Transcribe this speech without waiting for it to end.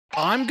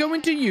I'm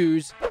going to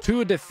use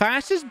two of the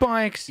fastest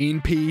bikes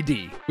in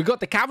PD. We got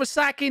the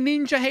Kawasaki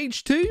Ninja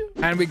H2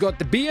 and we got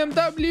the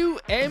BMW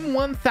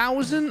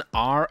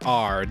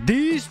M1000RR.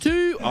 These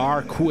two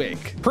are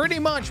quick. Pretty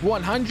much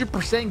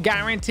 100%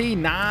 guarantee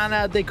none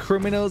of the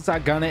criminals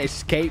are gonna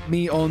escape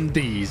me on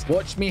these.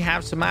 Watch me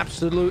have some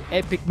absolute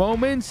epic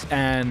moments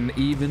and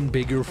even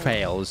bigger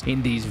fails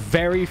in these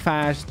very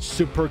fast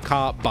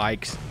supercar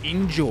bikes.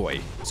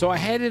 Enjoy. So I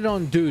headed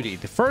on duty.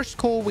 The first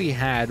call we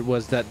had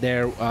was that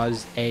there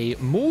was a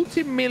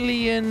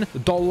multi-million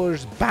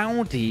dollars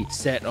bounty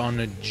set on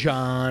a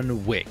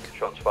John Wick.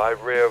 Shots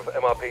 5, rear of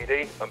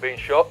MRPD. I'm being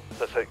shot.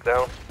 Let's take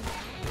down.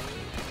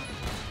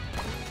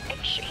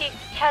 He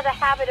has a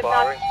habit of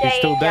Firing. not He's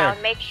still staying there.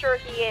 down. Make sure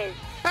he is.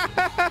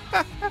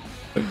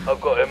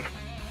 I've got him.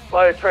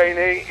 By a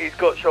trainee. He's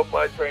got shot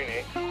by a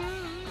trainee.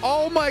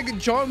 Oh my god,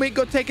 John Wick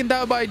got taken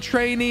down by a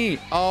trainee.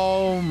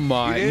 Oh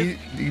my.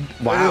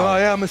 Wow. Wow.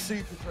 I am a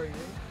super trainee.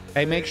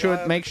 Hey, make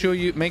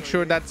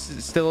sure that's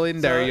still in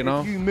there, you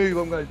know? If you move,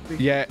 I'm going to beat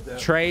Yeah, you down.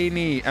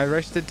 trainee.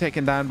 Arrested,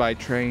 taken down by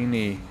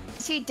trainee.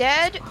 Is he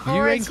dead? You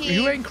Or is ain't, he...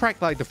 you ain't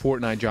cracked like the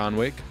Fortnite John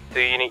Wick.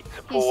 Do you need He's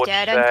support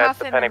dead. Uncuff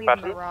the him and panic leave him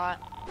to button?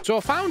 rot. So I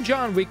found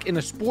John Wick in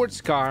a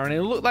sports car, and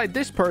it looked like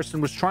this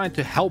person was trying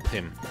to help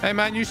him. Hey,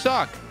 man, you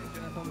suck.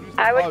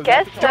 I would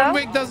guess John so.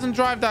 Wick doesn't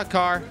drive that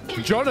car.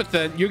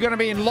 Jonathan, you're going to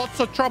be in lots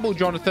of trouble,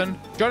 Jonathan.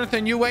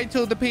 Jonathan, you wait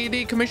till the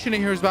PD commissioner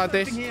hears about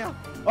this.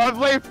 I've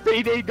left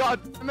PD, god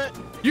damn it.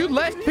 You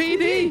left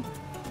PD?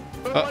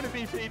 I don't want to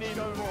be PD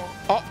no more.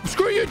 Oh,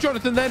 screw you,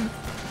 Jonathan, then.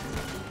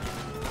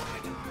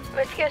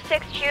 Let's go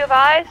 6 G of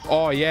eyes.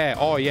 Oh,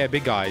 yeah,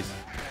 big guys.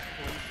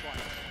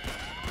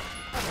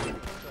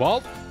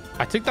 Well,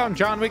 I took down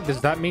John Wick.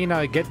 Does that mean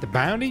I get the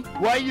bounty?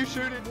 Why are you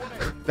shooting?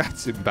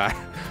 That's bad.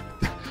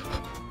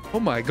 Oh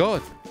my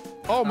god.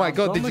 Oh my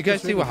god, did you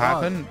guys see what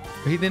happened?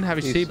 He didn't have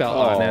his seatbelt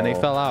on and he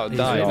fell out and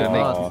died,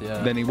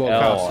 and then he woke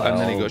up and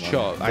then he got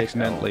shot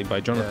accidentally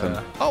by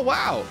Jonathan. Oh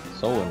wow.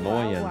 So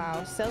annoying.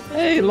 Wow, selfish.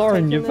 Hey,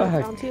 Lauren, you're Taking the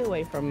back. bounty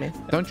away from me.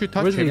 Don't you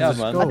touch him. Yeah,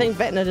 man. I think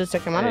Vecna just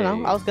took him. I don't know.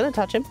 Hey. I was gonna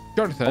touch him.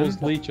 Jonathan,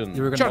 Post Legion.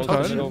 You were gonna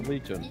touch him? Post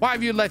Legion. why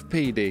have you left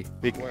PD?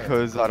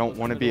 Because I don't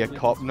want to be a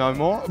cop no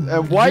more.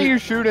 Why are you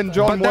shooting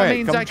John But that Wick?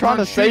 means I'm I trying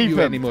can't to shoot save you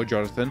him. anymore,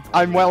 Jonathan.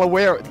 I'm well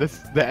aware of this.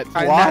 That's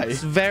And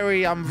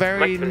why. I'm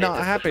very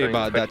not happy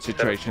about that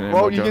situation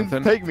anymore, Well, you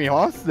Jonathan. didn't take me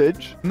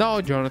hostage.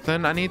 No,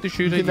 Jonathan, I need to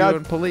shoot You at you cannot-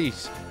 and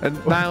police.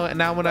 And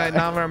now when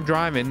I'm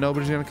driving,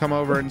 nobody's gonna come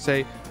over and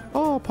say,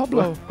 "Oh,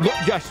 Pablo." Look,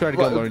 I swear to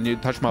God, Lauren, you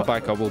touch my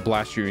bike, I will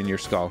blast you in your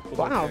skull.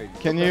 Wow.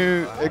 Can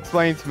you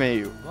explain to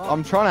me?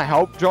 I'm trying to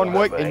help John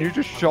Wick and you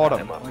just shot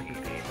him.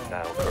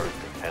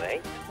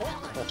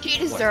 He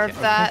deserved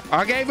that.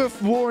 I gave a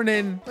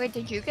warning. Wait,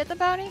 did you get the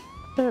bounty?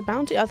 The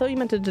bounty? I thought you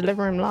meant to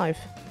deliver him live.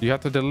 You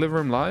have to deliver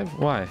him live?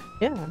 Why?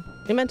 Yeah.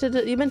 You meant to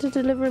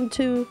deliver him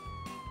to.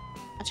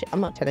 Actually,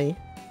 I'm not telling you.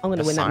 I'm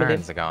gonna win that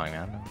million. Sirens are going,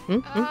 man.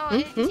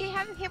 Did he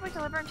have people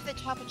deliver him to the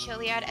top of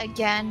Chiliad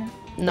again?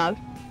 No,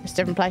 it's a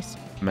different place.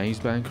 Maze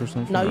Bank or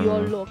something? No, I don't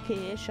your know.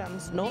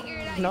 locations. No,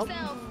 no.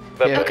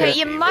 Okay,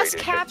 you must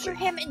capture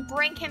him and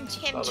bring him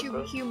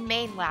to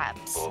Humane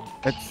Labs.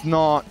 It's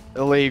not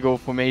illegal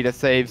for me to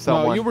save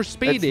someone. No, you were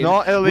speeding. It's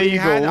not illegal. We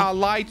had our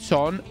lights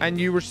on and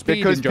you were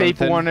speeding, because Jonathan.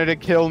 people wanted to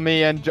kill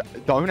me and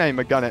don't aim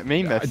a gun at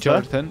me, mister.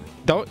 Jonathan,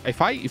 don't. I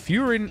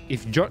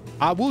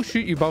will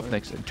shoot you both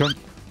next time.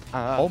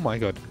 Oh my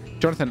God,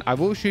 Jonathan, I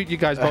will shoot you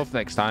guys both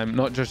next time,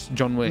 not just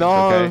John Wick.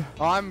 No, okay?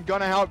 I'm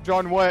gonna help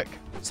John Wick.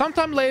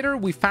 Sometime later,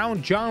 we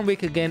found John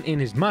Wick again in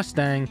his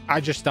Mustang. I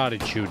just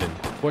started shooting.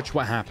 Watch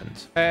what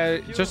happens.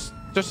 Just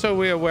so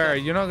we're aware,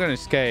 you're not gonna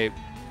escape.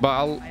 But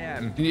I'll. I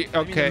am.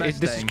 Okay,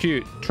 this is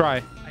cute.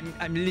 Try.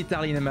 I'm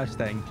literally in a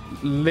Mustang.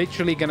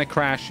 Literally gonna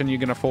crash and you're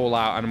gonna fall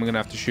out and I'm gonna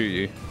have to shoot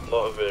you. A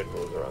lot of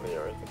vehicles around the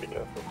area, so be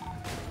careful.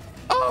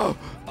 Oh!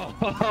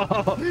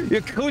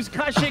 Who's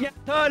crashing at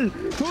all?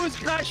 Who's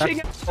crashing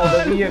at all?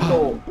 Oh, the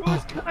vehicle.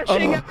 Who's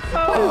crashing at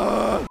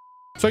all?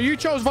 So you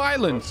chose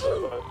violence.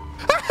 Wait,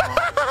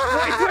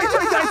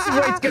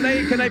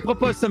 can I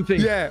propose something?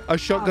 Yeah, a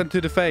shotgun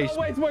to the face. Oh,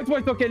 wait,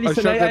 okay,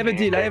 listen, I have a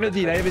deal. I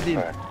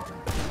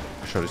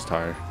shot his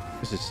tire.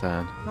 This is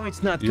sad. No,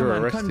 it's not. You're Come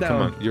on, arrested. calm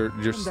down. Come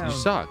on. You down.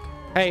 suck.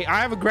 Hey, I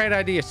have a great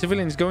idea.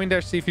 Civilians, go in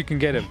there, see if you can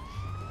get him.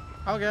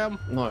 Okay.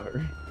 No.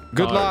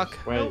 Good luck.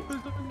 Wait.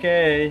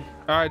 Okay.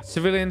 All right,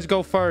 civilians,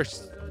 go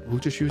first. We'll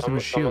just use them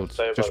as shields.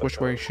 Just watch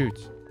where he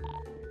shoots.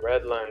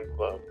 Red Line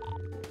Club.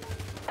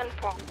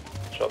 Confirm.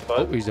 Shot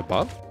Oh, 5. he's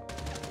above.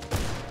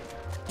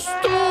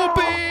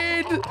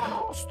 Stupid!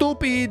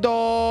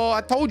 Stupido!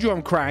 I told you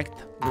I'm cracked.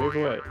 Move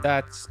away.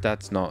 That's I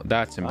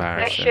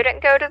embarrassing.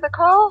 shouldn't go to the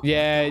call.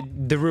 Yeah,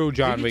 the real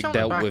John Wick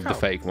dealt with the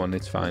fake one.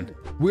 It's fine.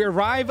 We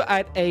arrive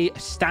at a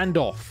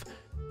standoff.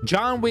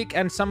 John Wick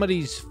and some of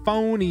these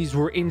phonies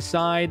were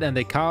inside and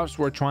the cops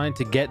were trying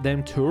to get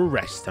them to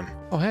arrest him.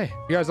 Oh, hey.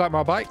 You guys like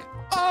my bike?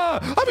 Ah!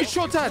 I've been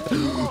shot at!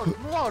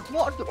 What?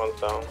 One's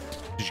down.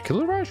 Did you kill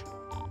her, Raj?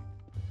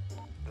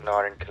 No,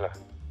 I didn't kill her.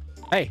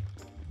 Hey.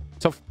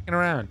 Stop f***ing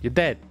around. You're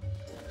dead.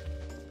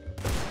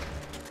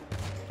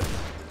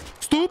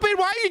 Stupid! stupid?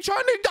 Why are you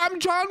trying to... I'm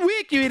John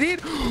Wick, you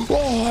idiot.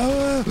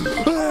 Oh,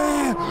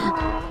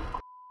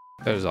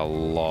 There's a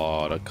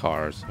lot of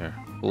cars here.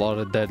 A lot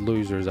of dead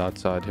losers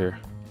outside here.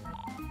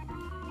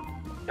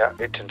 Yeah,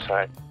 it's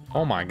inside.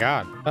 Oh my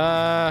god.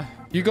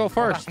 You go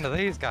first. What happened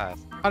to these guys?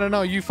 I don't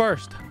know. You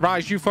first.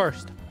 Rise, you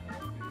first.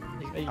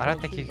 I don't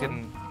think you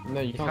can.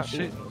 No, you can't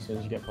shoot. shoot as soon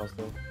as you get past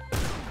them.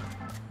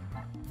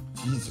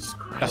 Jesus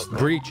Christ. That's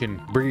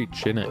breaching.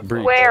 Breach, innit?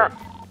 Breach. Where?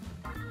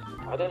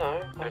 I don't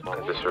know.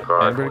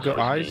 Disregard. Anybody got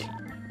eyes?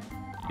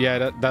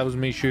 Yeah, that was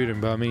me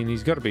shooting, but I mean,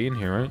 he's got to be in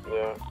here, right?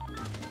 Yeah.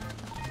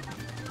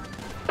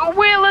 The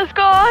wheel is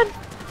gone.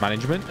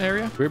 Management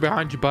area? We're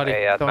behind you, buddy.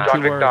 Hey, Don't John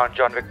you Wick worry. down,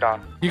 John Wick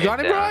down. You got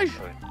him, Raj?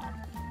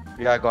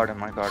 Yeah, I got him,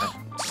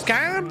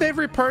 Scammed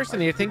every person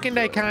here thinking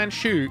they can't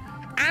shoot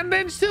and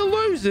then still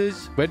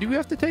loses. Where do we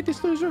have to take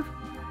this loser?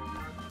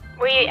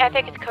 I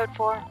think it's code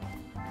 4.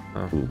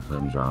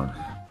 I'm John.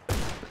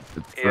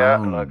 Yeah,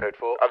 code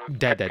 4.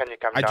 Dead. Can you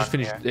come I just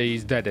down finished. here?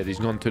 He's dead. He's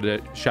gone to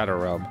the Shadow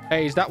Realm.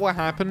 Hey, is that what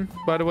happened,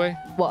 by the way?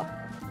 What?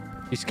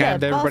 He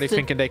scammed everybody bastard.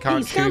 thinking they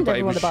can't He shoot, scammed but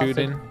he was everyone, the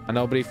shooting. And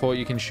nobody thought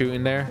you can shoot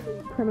in there.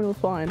 Criminal's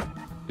fine.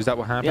 Is that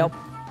what happened? Yep.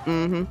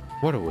 Mm-hmm.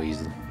 What a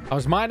weasel. I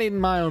was minding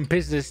my own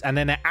business and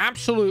then an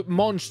absolute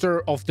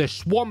monster of the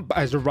swamp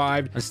has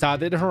arrived and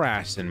started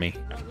harassing me.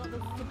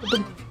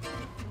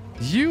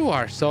 You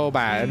are so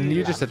bad and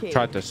you just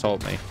tried to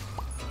assault me.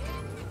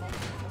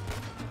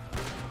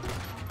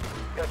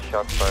 Got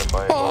shot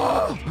by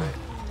Oh!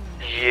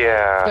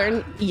 Yeah.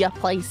 Burn your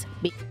place,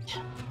 bitch.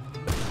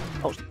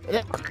 Oh,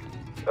 yeah.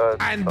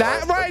 And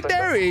that right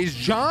there is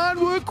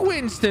John Wick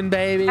Winston,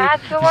 baby.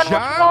 That's the one with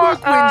John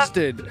Wick more,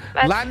 Winston.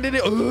 Landed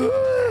it. I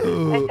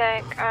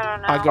think. I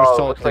don't know. I got Oh,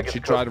 assaulted. looks like She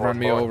it's tried to got run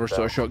me more over,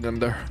 so I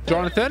shotgunned her.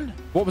 Jonathan,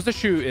 what was the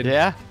shooting?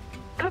 Yeah?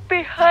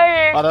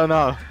 Behind. I don't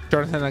know.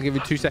 Jonathan, I'll give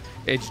you 2 seconds.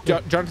 It's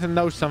Jonathan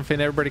knows something.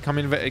 Everybody come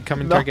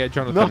interrogate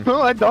Jonathan.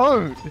 No, I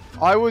don't.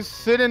 I was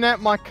sitting at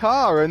my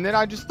car and then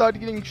I just started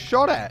getting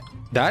shot at.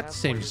 That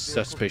seems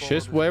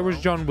suspicious. Where was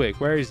John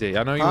Wick? Where is he?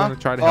 I know you want to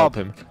try to help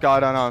him. I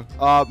don't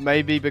know.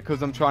 Maybe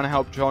because I'm trying to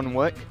help John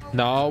Wick.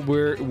 No,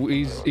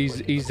 he's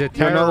a terrorist.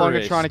 You're no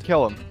longer trying to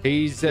kill him.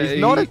 He's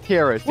not a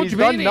terrorist. What He's do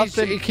you done mean?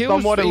 nothing He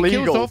somewhat illegal.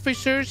 He kills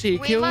officers. He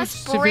We kills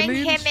must bring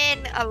civilians. him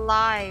in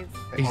alive.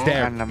 He's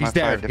there. He's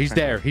there. He's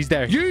there. He's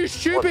there. You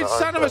stupid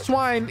son of a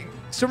swine!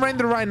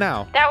 Surrender right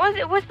now.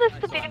 Was this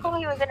the vehicle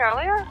he was in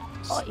earlier?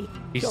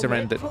 He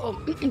surrendered.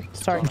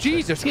 Sorry.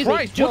 Jesus Excuse me,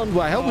 Christ! John.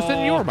 What the hell was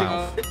in your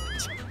mouth?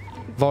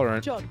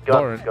 Valorant. John.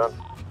 Valorant.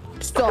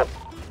 Stop.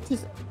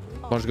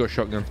 One's got a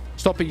shotgun.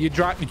 Stop it! You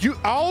drive. You.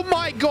 Oh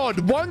my God!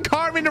 One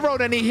car in the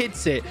road and he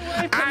hits it.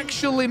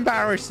 Actual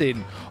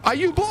embarrassing. Are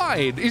you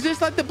blind? Is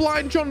this like the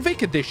blind John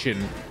Wick edition?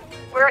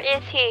 Where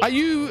is he? Are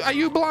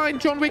you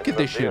blind John Wick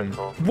edition?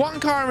 One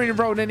car in the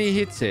road and he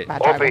hits it.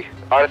 Oppie,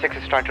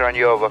 R6 is trying to run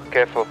you over.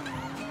 Careful.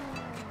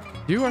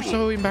 You are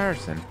so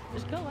embarrassing.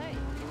 Just go away.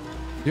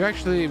 You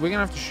actually, we're gonna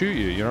have to shoot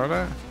you. You know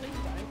that?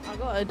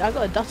 I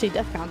got a dusty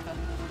death counter.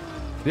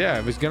 Yeah,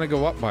 it was gonna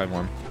go up by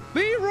 1.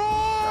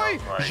 Leroy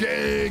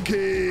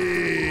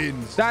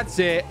Jenkins. That's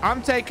it.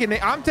 I'm taking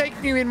it. I'm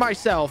taking you in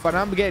myself, and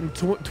I'm getting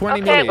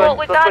 20 million. Okay, well,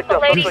 we got the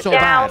lady You're so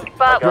down, bad.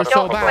 but You're we so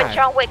don't. bad. But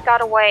John Wick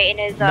got away in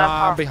his Nah,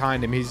 car. I'm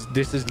behind him.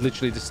 This is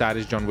literally the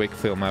saddest John Wick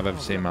film I've ever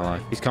seen in my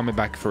life. He's coming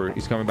back through.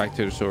 He's coming back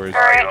to the stories.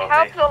 All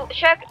right,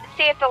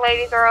 see if the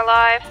ladies are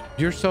alive.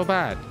 You're so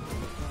bad.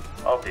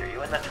 Oh, are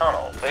you in the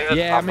tunnel?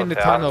 Yeah, I'm in the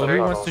tunnel. Who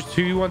wants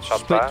to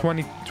split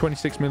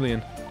 26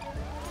 million?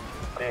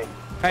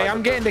 Hey,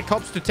 I'm getting the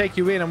cops to take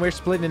you in, and we're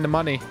splitting the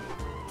money.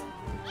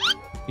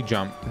 He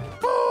jumped.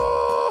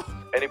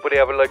 Anybody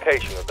have a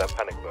location of that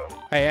panic button?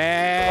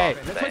 Hey.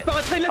 Let's wait for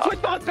a train. Let's wait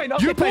for a train.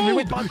 You Okay, fine, we pulled.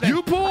 wait for a train.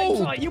 You pulled.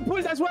 I'm sorry, you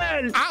pulled as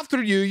well.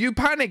 After you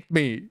panicked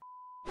me.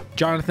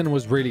 Jonathan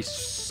was really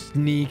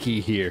sneaky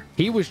here.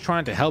 He was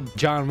trying to help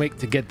John Wick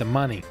to get the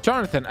money.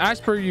 Jonathan,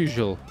 as per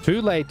usual,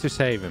 too late to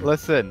save him.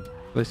 Listen.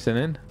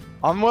 Listening.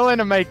 I'm willing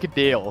to make a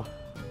deal.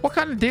 What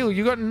kind of deal?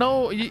 You got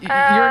no. You're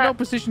in no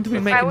position to be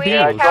making we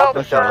deals.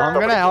 Listen, I'm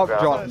gonna help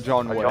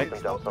John Wick.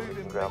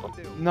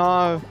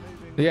 No.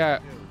 Yeah.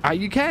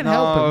 You can't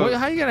help him.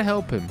 How are you gonna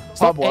help him?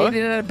 Stop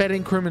aiding and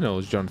abetting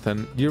criminals,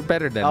 Jonathan. You're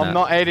better than that. I'm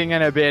not aiding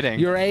and abetting.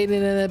 You're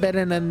aiding and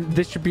abetting and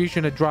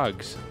distribution of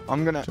drugs.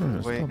 I'm gonna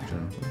wait. Stop,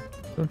 Jonathan.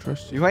 Don't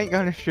trust you. You ain't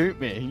gonna shoot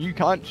me. You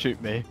can't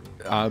shoot me.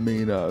 I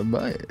mean, I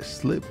might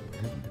slip.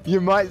 You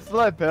might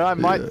slip, and I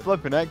might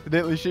slip and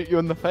accidentally shoot you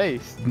in the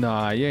face.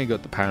 Nah, you ain't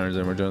got the powers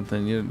anymore,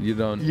 Jonathan. You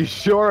don't. You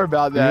sure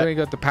about that? You ain't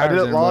got the I did powers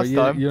it anymore. last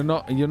time.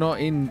 You're not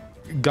in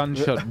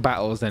gunshot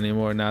battles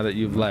anymore now that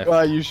you've left.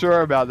 Are you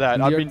sure about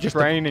that? I've been just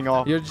training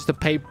off. You're just a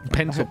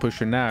pencil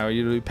pusher now.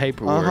 You do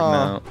paperwork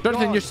now.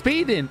 Jonathan, you're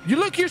speeding.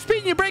 You're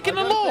speeding. You're breaking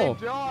the law.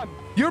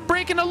 You're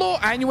breaking the law,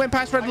 and you went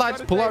past red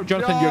lights. Pull out,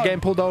 Jonathan. You're getting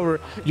pulled over.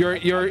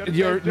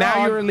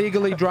 Now you're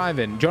illegally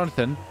driving,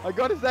 Jonathan. I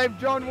gotta save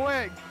John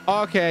Wick.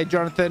 Okay,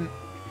 Jonathan.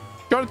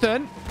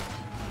 Jonathan.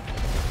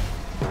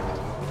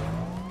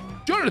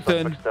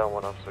 Jonathan! Down,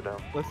 one officer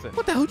down. Listen.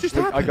 What the hell just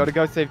Look, happened? I gotta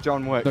go save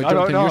John Wick. No, I don't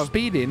Jonathan, know. you're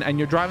speeding and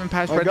you're driving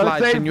past I red gotta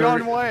lights save and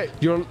John Wick.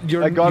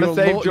 you're I gotta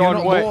save John you're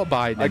not Wick.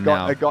 law-abiding I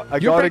now. gotta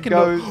You're go breaking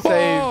the-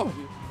 save. Oh!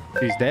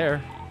 He's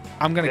there.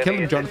 I'm gonna kill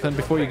him, Jonathan,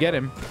 before you get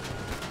him.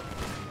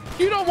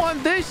 You don't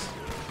want this.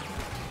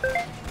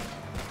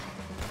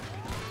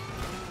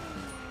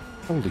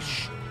 Holy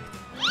sh!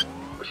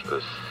 Which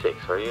goes 6.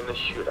 Are you in the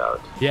shootout?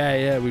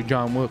 Yeah, we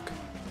John Wick.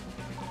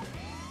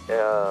 Yeah,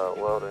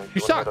 well then.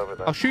 You suck.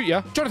 I'll shoot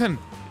you, Jonathan.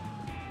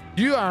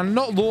 You are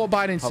not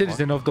law-abiding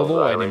citizen of the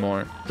law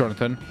anymore,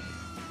 Jonathan.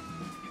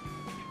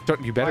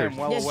 You better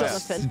Yes,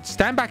 Jonathan.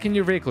 stand back in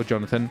your vehicle,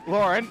 Jonathan.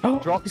 Lauren,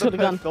 drop He's the got a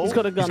gun. pistol. He's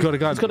got a gun. He's got a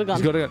gun. He's got a gun.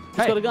 He's got a gun.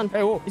 He's got a gun.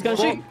 Hey, whoa. He's gonna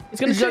shoot. He's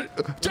gonna shoot.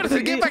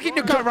 Jonathan, get back in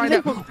your car right now.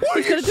 What are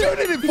you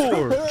shooting it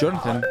for?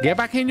 Jonathan, get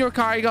back in your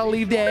car. You gotta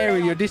leave the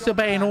area. You're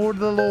disobeying all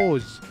the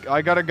laws.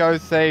 I gotta go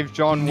save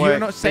John Wick. You're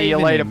not See you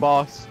saving later, him.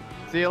 boss.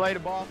 See you later,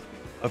 boss.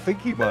 I think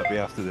he might be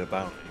after the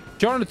bounty.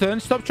 Jonathan,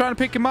 stop trying to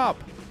pick him up.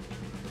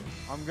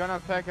 I'm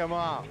gonna pick him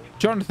up.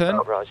 Jonathan.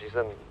 Oh, Raj, he's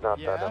in not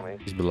Yeah. that on me.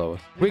 He's below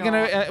us. We're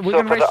gonna So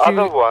arrest for the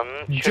other you. one,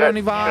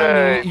 Johnny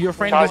Vine, your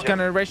friend is charge him?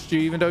 gonna arrest you,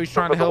 even though he's So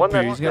trying for to the help one you.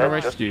 that's He's gonna dead,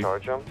 arrest just you.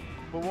 charge him.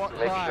 For what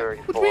Make crime? sure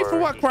What do you mean for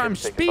what he crime?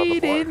 gets tickets on the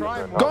Speeding,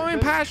 board. going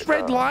past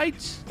red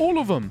lights, all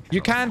of them.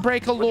 You can't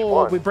break a Which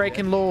law one? with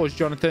breaking laws,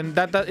 Jonathan.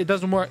 That it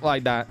doesn't work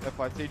like that. If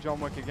I see John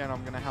Wick again,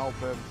 I'm gonna help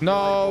him. See you No,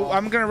 later, boss.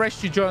 I'm gonna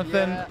arrest you,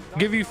 Jonathan. Yeah.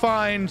 Give you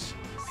fines.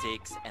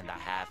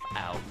 6.5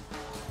 hours.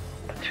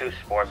 2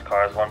 sports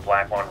cars, 1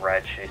 black, 1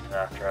 red, chasing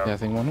after him. Yeah, I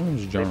think one of them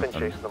is They've been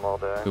Jonathan. chasing them all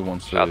day. Who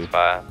wants Shots to?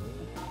 fired.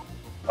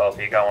 Oh,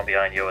 you got one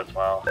behind you as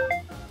well.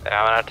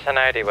 Yeah, I'm on a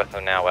 1080 with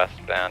him now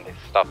westbound. He's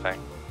stopping.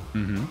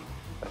 Mm-hmm.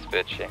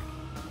 Vespucci.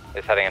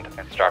 He's heading into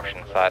construction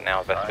site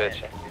now,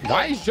 Vespucci.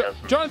 Why is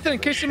Jonathan?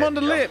 Kiss him on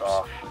the lips.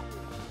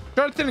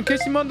 Jonathan,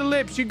 kiss him on the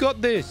lips. You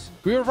got this.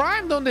 We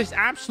arrived on this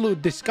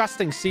absolute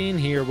disgusting scene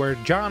here where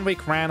John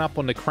Wick ran up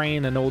on the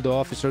crane and all the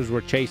officers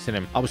were chasing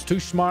him. I was too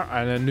smart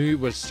and I knew it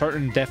was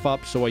certain death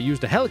up, so I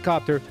used a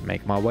helicopter to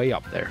make my way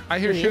up there. I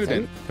hear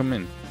shooting. Come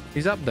in.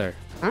 He's up there.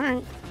 All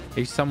right.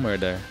 He's somewhere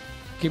there.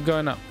 Keep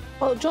going up.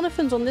 Well,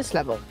 Jonathan's on this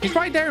level. He's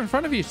right there in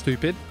front of you,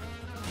 stupid.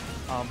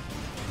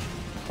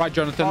 Right,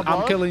 Jonathan,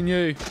 Pablo? I'm killing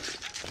you.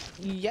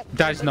 Yep.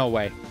 There's no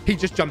way. He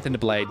just jumped in the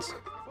blades.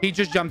 He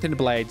just jumped in the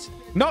blades.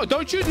 No,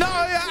 don't you?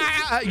 No,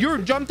 you're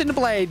jumped in the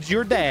blades.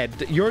 You're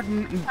dead. You're...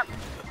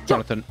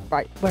 Jonathan.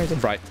 Right, where is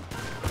it? Right.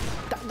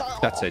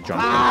 That's it,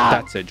 Jonathan.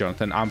 That's it,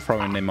 Jonathan. I'm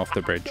throwing him off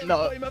the bridge.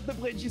 No. I'm off the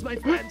bridge. He's my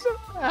friend.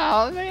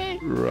 Help me.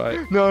 Right.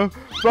 No.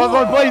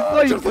 Pablo,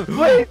 please.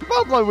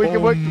 Pablo, we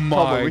can work. Oh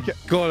Pablo, my we can...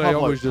 God, I Pablo,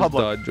 almost just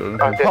Pablo. died,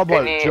 Jonathan.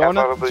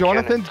 Pablo,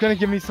 Jonathan's gonna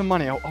give me some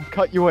money. I'll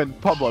cut you in.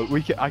 Pablo,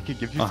 I could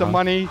give you some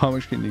money. How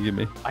much can you give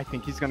me? I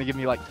think he's gonna give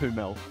me like 2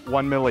 mil.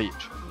 1 mil each.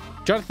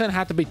 Jonathan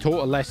had to be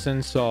taught a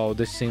lesson, so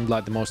this seemed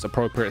like the most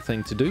appropriate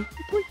thing to do.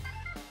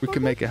 We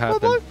can make it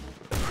happen.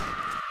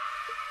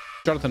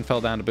 Jonathan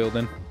fell down the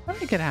building. How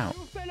did he get out?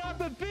 Fell off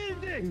the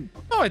building.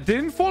 No, I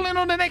didn't. Fall in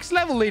on the next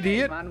level,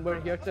 idiot. Man,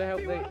 we're here to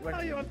help.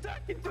 I'm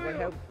talking to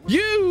you.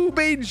 You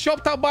being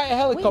shot out by a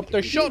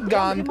helicopter,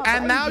 shotgun,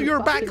 and now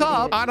you're back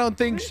up? I don't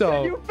think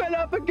so. You fell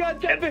off a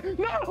goddamn bit.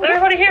 No. Is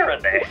everybody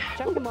hearing this?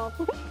 Check him off.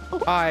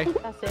 Hi.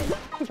 That's it.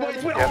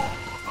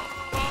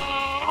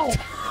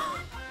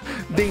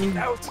 Ding.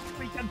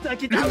 We can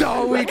take it.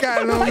 No, we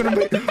can't. I'm gonna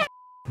be...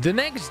 The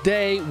next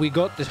day, we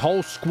got this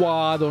whole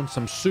squad on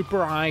some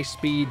super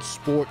high-speed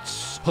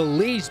sports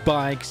police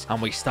bikes,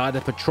 and we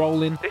started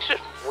patrolling. This is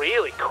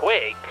really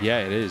quick. Yeah,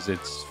 it is.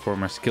 It's for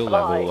my skill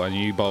level, and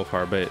you both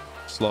are a bit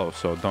slow,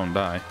 so don't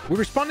die. We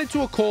responded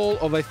to a call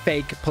of a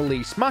fake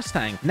police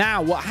Mustang.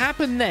 Now, what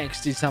happened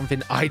next is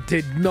something I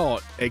did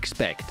not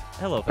expect.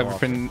 Hello,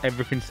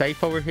 Everything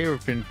safe over here?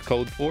 Everything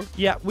code 4?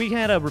 Yeah, we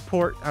had a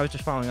report. I was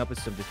just following up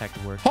with some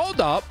detective work.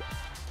 Hold up.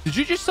 Did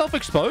you just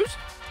self-expose?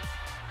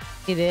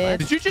 He did.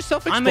 Did you just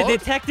self-expose? I'm a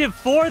detective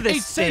for this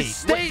It says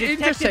state. state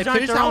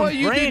interceptors. How are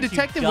you doing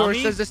detective work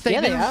as a state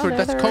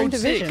interceptor? That's code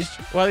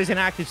 6. Well, there's an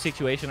active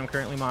situation I'm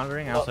currently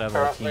monitoring. I also have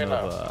a team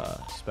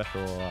of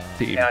special...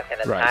 team.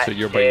 Right, so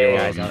you're by your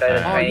own.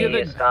 Oh,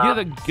 you're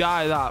the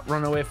guy that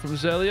ran away from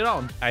us earlier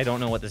on. I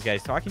don't know what this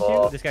guy's talking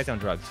to. This guy's on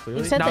drugs,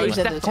 clearly. He said that he's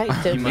a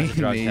detective. He must have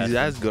drug He tested.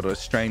 has got a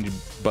strange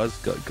buzz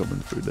cut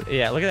coming through there.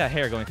 Yeah, look at that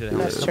hair going through the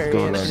house. That's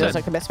true. Yeah, feels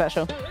like a bit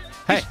special.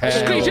 Hey,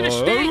 He's a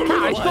state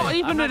car. He's not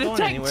even a I'm not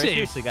going anywhere. detective.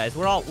 Seriously, guys,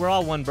 we're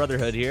all one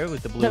brotherhood here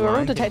with the blue No, we're all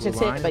line, the detectives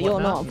blue here, line but and you're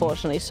not, whatnot.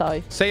 unfortunately,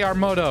 so... Say our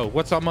motto.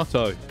 What's our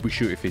motto? We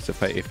shoot if it's a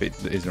fake, if it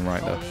isn't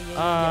right,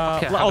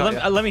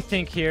 though. Let me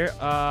think here.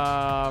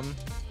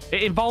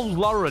 It involves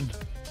Lauren.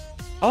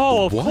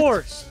 Oh, of What?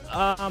 course.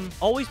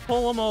 Always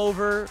pull them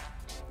over.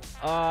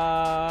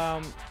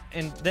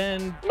 And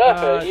then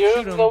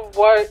shoot them.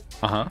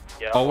 Uh-huh.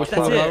 Yeah, Always that's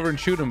pull them it. over and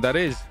shoot them. That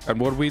is. And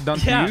what have we done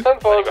Yeah.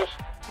 to you?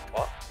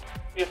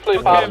 You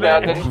flew past me, I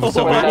didn't.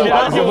 So what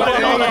have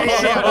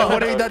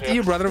What we done to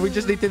you, brother? We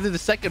just need to do the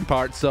second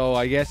part, so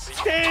I guess...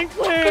 Stay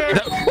clear!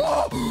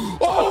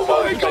 Oh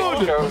my god!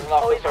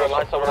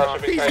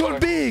 He's gone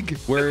big!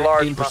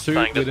 We're in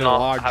pursuit with a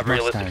large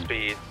Mustang.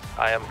 speed.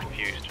 I am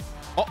confused.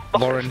 Oh,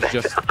 Lauren's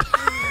just...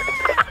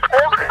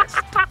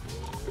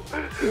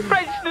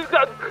 French,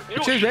 you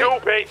Excuse me.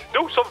 stupid.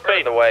 Do something. Out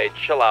of the way.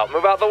 Chill out.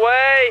 Move out the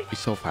way. He's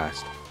so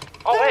fast.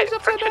 Oh, Yeah, wait. he's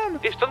upside French, down.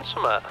 he's done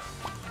something.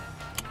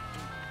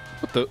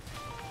 What the?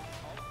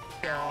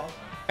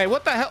 Hey,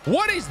 what the hell?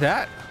 What is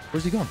that?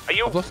 Where's he gone? Are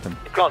you? I've lost him.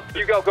 Gone.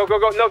 You go. No,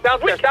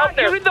 downstairs.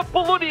 You're in the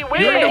bloody way.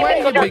 You're in the way,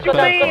 you big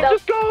bastard.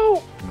 Just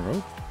go. On the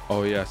road?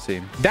 Oh yeah, I see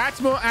him. That's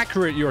more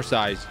accurate, your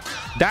size.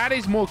 That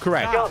is more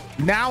correct.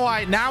 Now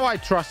I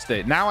trust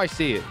it. Now I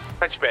see it.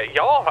 French mate,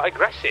 you're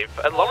aggressive.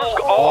 And Lauren's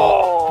got...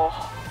 Oh.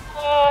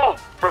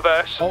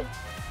 Reverse. Oh.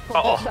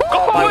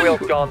 My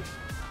wheel's gone.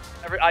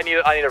 I need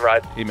a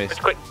ride. He missed. It's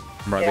quick.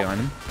 I'm right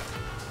behind him.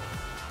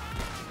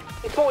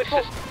 It's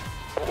just...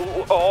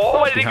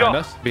 Oh, where did he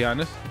go?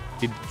 Behind us.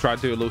 He tried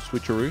to do a little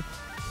switcheroo.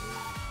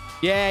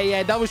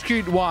 Yeah, that was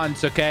cute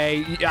once,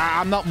 okay?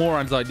 I'm not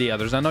morons like the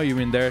others. I know you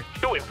in there.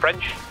 Shoot him,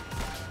 French.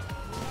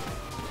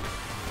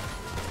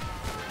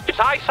 His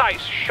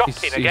eyesight's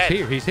shocking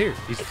again. He's here.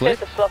 He's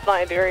flipped. It's left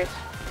 90 degrees.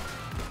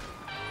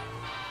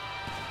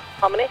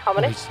 How many? Oh,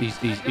 he's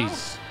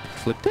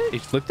flipped it.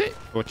 He's flipped it.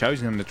 Watch out,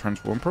 he's going to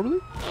transform probably.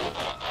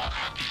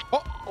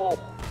 Oh.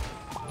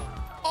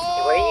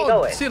 Where are you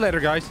going? See you later,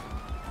 guys.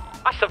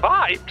 I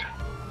survived.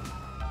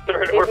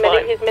 He's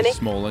mini. He's mini.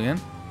 Small again.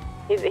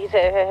 He's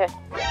here.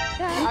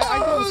 I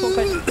got this one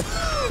question.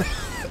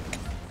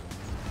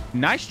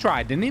 Nice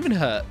try. Didn't even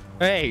hurt.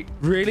 Hey,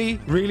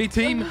 really? Really,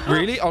 team?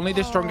 Really? Only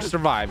the strongest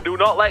survive. Do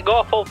not let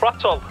go, full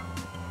throttle.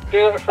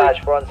 I've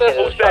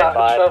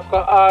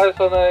got eyes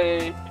on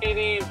a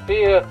PD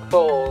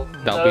vehicle.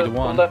 That'll be the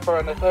one. Left or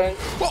anything.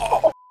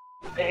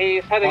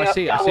 He's heading up. I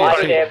see it.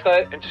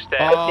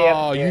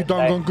 Oh, you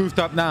done goofed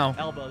up now.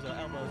 Elbows up.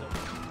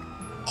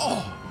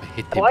 Oh, I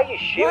hit him. Why are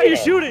you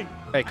shooting?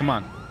 Hey, come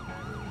on.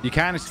 You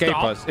can't escape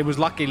us. It was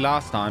lucky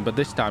last time, but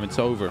this time it's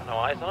over. No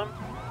eyes on him?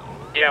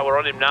 Yeah, we're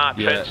on him now,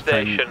 train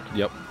station.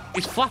 Yep.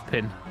 He's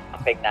flapping.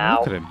 Flapping now.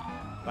 Look at him.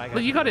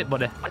 Look, you got it,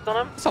 buddy. Eyes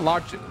on him? It's a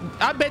large...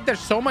 I bet there's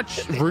so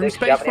much room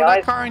space for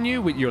that car in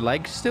you with your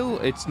legs still.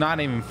 It's not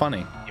even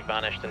funny. You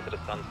vanished into the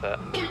sunset.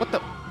 What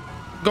the...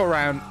 Go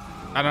around.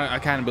 I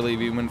can't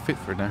believe you went fit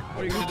for that.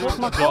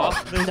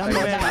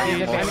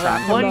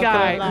 One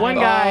guy.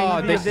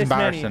 Oh, this is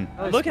embarrassing.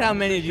 Look at how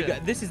many of you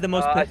got. This is the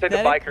most I think the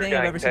pathetic biker thing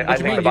I've ever seen. What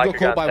do you mean? You got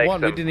caught by one.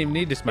 We them. didn't even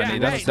need this many. Yeah,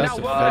 That's now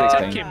the we're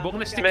pathetic thing. we're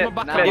gonna stick him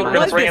back Smith, on. we're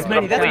gonna bring him to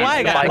the That's why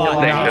I got biker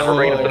caught. station. We're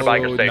bringing him to the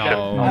biker station.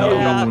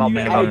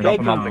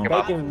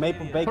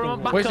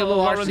 Where's the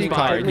little RC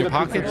car in your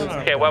pockets?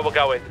 Okay, where we're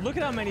going? Look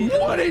at how many.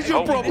 What is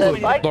your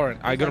problem? Lauren,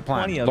 I got a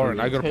plan. Lauren,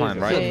 I got a plan,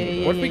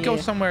 right? What if we go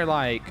somewhere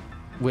like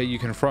where you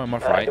can throw him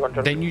off, right?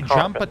 Then you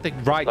jump at the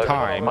right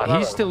time.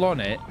 He's still on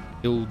it.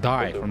 He'll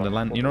die from the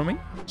land. You know what I mean?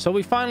 So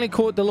we finally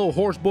caught the little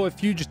horseboy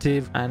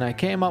fugitive, and I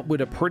came up with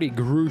a pretty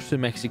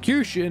gruesome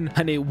execution,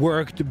 and it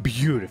worked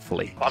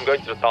beautifully. I'm going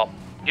to the top.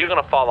 You're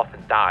gonna fall off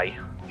and die.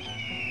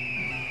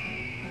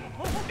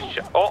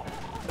 Oh,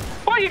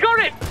 you got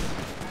it!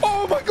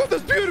 Oh my god,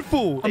 that's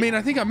beautiful! I mean,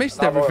 I think I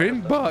missed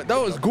everything, but that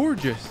was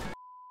gorgeous.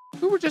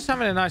 We were just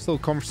having a nice little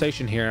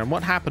conversation here, and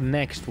what happened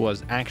next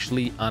was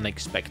actually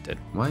unexpected.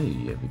 Why are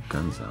you having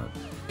guns out?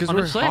 Because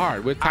we're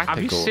hard, we're tactical.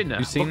 Have you seen her?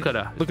 Look at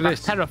her. Look at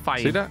That's this.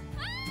 terrifying. See that?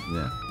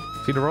 Yeah.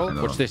 See the roll?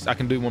 Watch this. I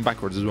can do one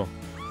backwards as well.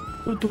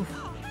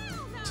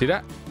 See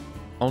that?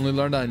 Only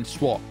learned that in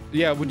SWAT.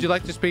 Yeah, would you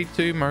like to speak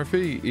to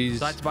Murphy?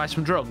 He's like to buy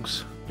some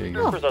drugs. There you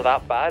go. Numbers are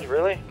that bad,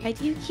 really? Why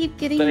do you keep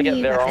getting They get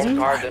me their own weapons?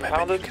 cards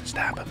impounded. can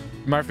stab him.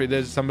 Murphy,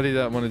 there's somebody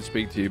that wanted to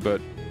speak to you, but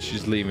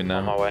she's leaving now.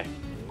 On my way.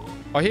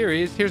 Oh, here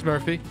he is. Here's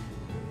Murphy.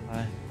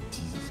 Hi.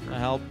 Can I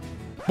help?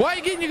 Why are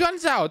you getting your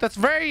guns out? That's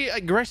very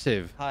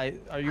aggressive. Hi,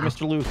 are you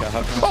Mr. Luca?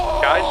 How can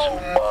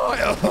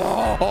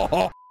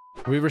Guys.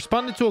 We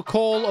responded to a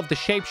call of the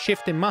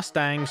shape-shifting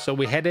Mustang, so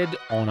we headed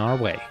on our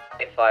way.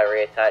 If I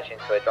reattach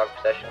into a drug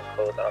possession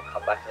call, then I'll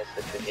come back and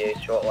assist with you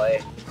shortly.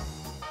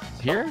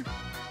 Here?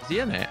 Is he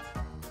in it?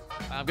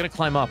 I'm gonna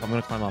climb up.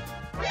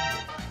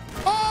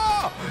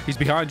 Oh! He's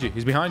behind you.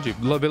 He's behind you.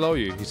 Below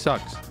you. He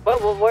sucks. Well,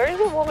 where is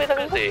it? What we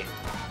looking Busy.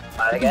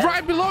 He's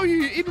right below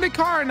you in the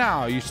car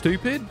now, you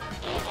stupid.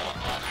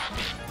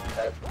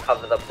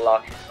 Cover the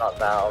block. It's not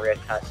that. I'll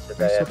reattach to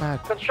the... So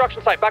bad.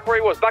 Construction site, back where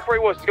he was.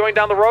 He's going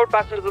down the road,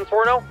 faster than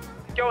Inferno.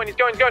 He's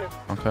going.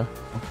 Okay.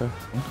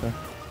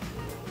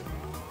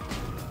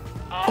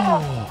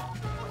 Oh,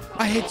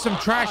 I hit some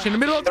trash in the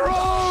middle of the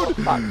road.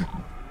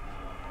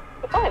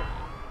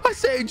 I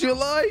saved your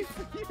life.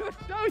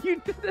 No,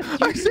 you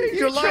didn't. I saved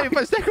your life.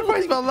 I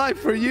sacrificed my life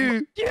for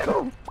you.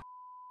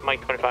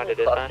 Mike 25 to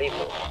dispatch.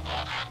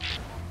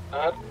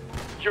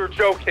 You're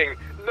joking.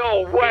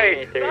 No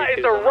way. That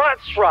is a rat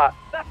trap.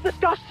 That's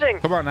disgusting.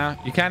 Come on now.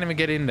 You can't even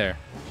get in there.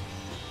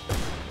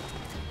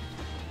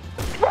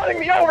 He's running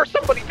me over.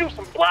 Somebody do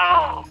some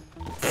blah.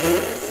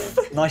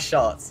 Nice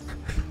shots.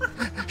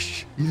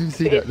 You didn't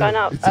see He's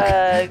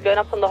that. going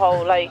up on the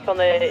whole, like, on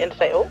the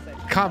interstate. Oh.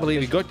 Can't believe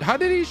he got. How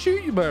did he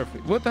shoot you, Murphy?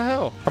 What the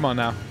hell? Come on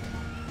now.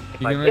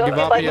 You gonna You're give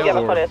up like, yet?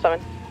 Or...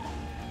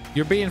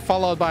 You're being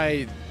followed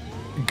by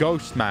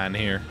Ghost Man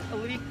here.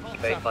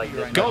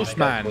 Ghost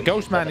man.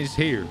 Ghost man is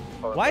here.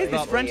 Why is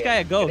this French guy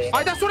a ghost?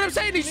 That's what I'm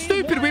saying. He's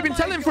stupid. We've been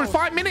telling him for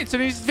 5 minutes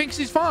and he thinks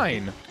he's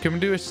fine. Can we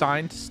do a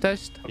science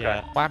test?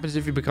 Yeah. What happens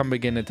if you become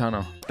big in the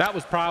tunnel? That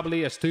was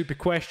probably a stupid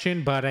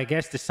question, but I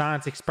guess the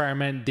science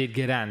experiment did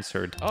get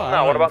answered. Oh,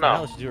 no, what about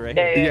now?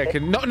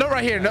 Not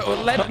right here. No,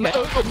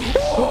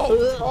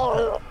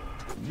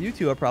 You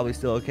two are probably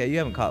still okay. You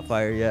haven't caught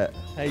fire yet.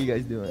 How you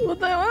guys doing? What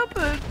the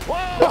happened?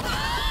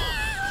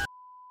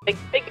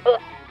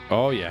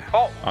 Oh, yeah.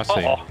 I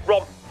see.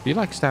 Rob. You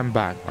like stand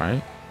back,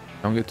 right?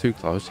 Don't get too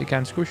close. He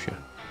can squish you.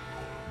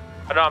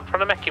 I know, I'm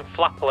trying to make him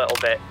flap a little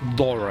bit.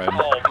 Lauren.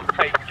 Oh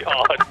my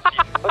god.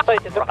 I'm so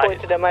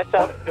disappointed in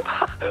myself.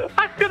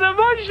 I can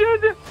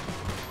imagine.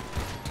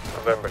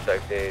 November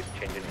 6th,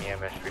 changing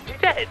EMS.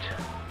 He's dead.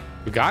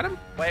 We got him?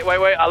 Wait.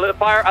 I lit a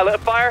fire. Let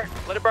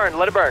it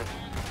burn.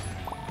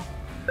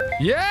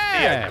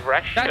 Yeah.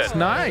 Aggression. That's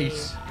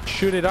nice.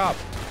 Shoot it up.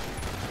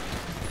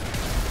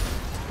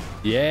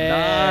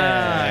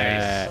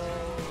 Yeah. Nice.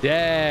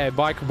 Yeah,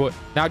 biker boy.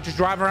 Now just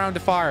drive around the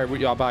fire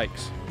with your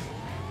bikes.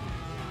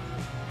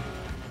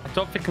 I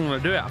don't think I'm going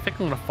to do it. I think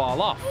I'm going to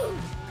fall off.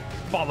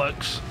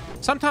 Bollocks.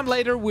 Sometime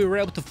later, we were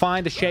able to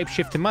find the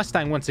shape-shifting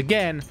Mustang once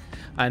again,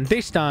 and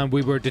this time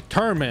we were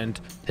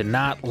determined to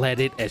not let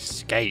it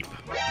escape.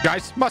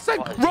 Guys,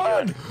 Mustang,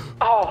 run!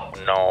 Oh,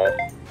 no.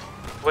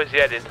 Where's he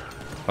headed?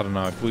 I don't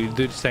know. If we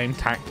do the same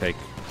tactic,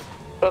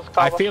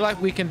 I feel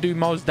like we can do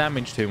most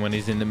damage to him when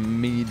he's in the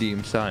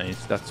medium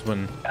size. That's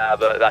when...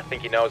 but I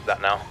think he knows that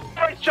now.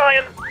 Oh, he's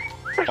giant!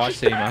 Oh, I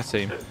see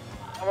him.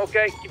 I'm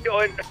okay. Keep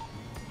going.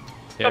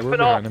 Yeah, we're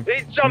behind him.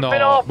 He's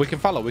jumping off. We can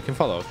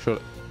follow. Sure.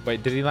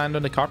 Wait, did he land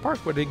on the car park?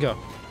 Where did he go?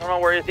 I don't know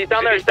where he is. He's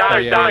down there. He's down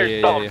there.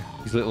 Yeah.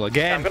 He's little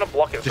again. I'm gonna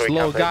block him. Just a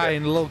little guy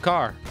in a little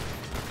car.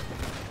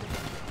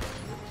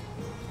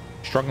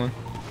 Struggling.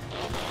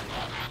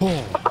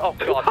 Oh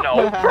god,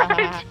 no.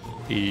 Right.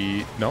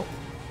 He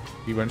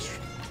went.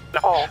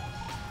 No.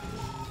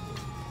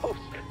 Oh,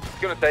 he's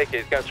gonna take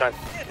it. He's gonna try and...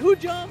 Who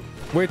jumped?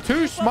 We're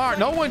too smart.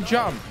 No one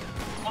jumped.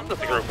 One does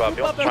the group up.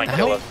 He wants to try and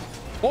kill us.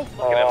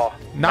 Oh.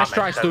 Nice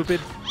try, stupid.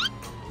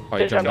 Oh,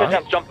 you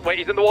jumped. Wait,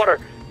 he's in the water.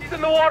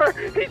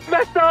 He's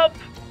messed up.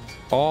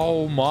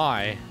 Oh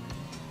my.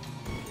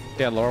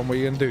 Yeah, Lauren, what are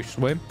you gonna do?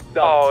 Swim?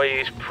 Oh,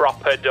 he's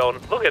proper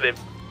done. Look at him.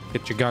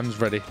 Get your guns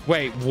ready.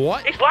 Wait,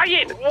 what? He's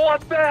flying.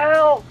 What the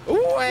hell?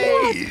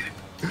 Wait.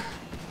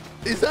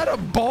 Is that a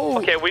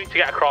boat? Okay, we need to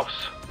get across.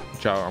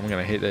 Joe, I'm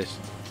gonna hit this.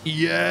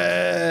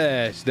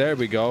 Yes, there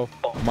we go.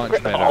 Much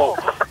better. Oh,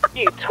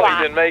 you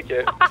didn't make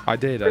it. I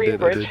did.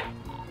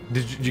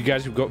 Did you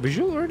guys got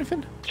visual or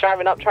anything?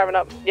 Driving up.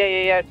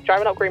 Yeah.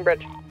 Driving up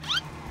Greenbridge.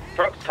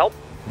 Trucks, help.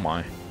 Oh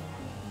my.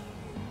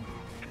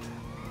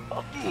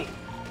 What the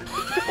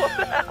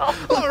hell?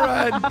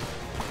 Lauren!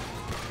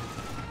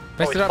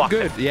 Messed it up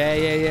good.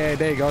 Yeah.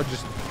 There you go.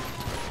 Just.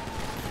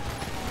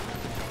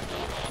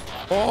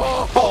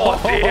 Oh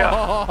dear.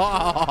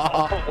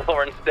 Oh,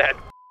 Lauren's dead.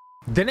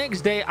 The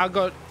next day, I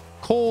got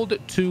called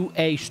to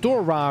a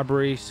store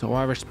robbery, so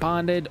I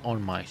responded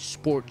on my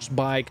sports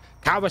bike,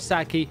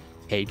 Kawasaki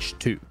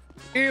H2.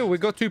 Ew, we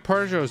got 2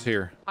 Peugeots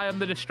here. I am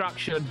the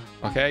distraction.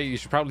 Okay, you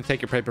should probably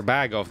take your paper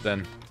bag off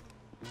then.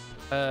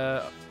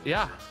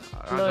 Yeah.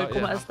 Hello,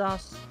 ¿cómo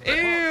estás?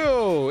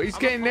 Ew, he's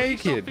getting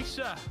naked.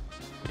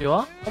 You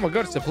are? Oh my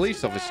god, it's a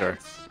police officer.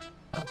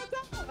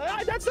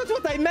 That's not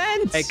what I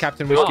meant. Hey,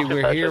 Captain Whiskey,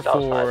 we're here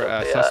for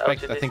a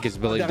suspect. I think it's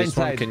Billy. This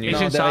one, can you...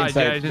 He's inside.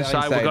 Yeah, he's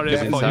inside. We got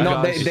it.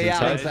 No, they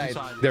are inside.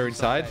 They're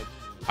inside?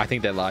 I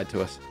think they lied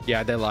to us.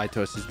 Yeah, they lied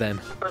to us. It's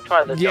them.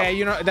 Yeah,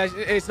 you know,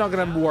 it's not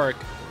going to work.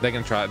 They're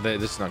going to try.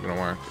 This is not going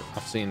to work.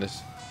 I've seen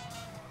this.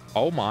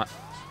 Oh, my.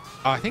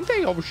 I think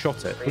they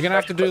overshot it. We're going to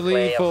have to do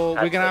lethal.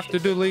 We're going to have to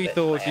do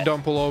lethal if you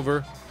don't pull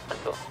over.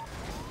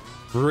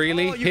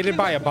 Really? Hit it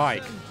by a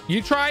bike.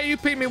 You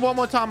pit me one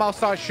more time, I'll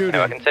start shooting.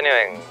 We're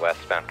continuing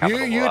westbound.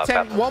 You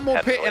attempt one more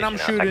pit and I'm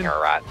shooting.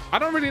 I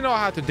don't really know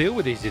how to deal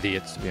with these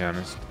idiots, to be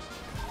honest.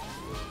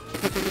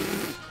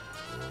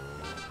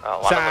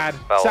 Sad.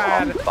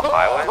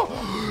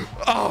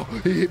 Oh,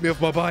 he hit me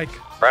off my bike.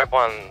 Red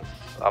one's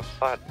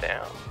upside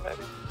down,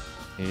 maybe.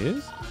 He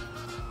is?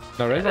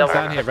 No, red one's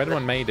down here. Red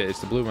one made it. It's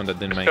the blue one that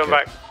didn't make it.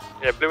 Back.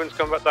 Yeah, blue one's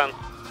coming back down.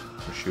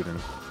 We're shooting.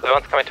 Blue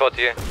one's coming towards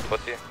you.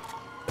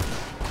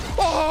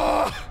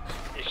 Oh!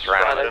 He's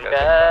running.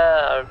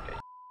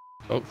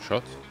 Oh,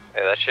 shots.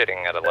 Yeah, they're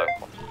shooting at a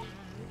local.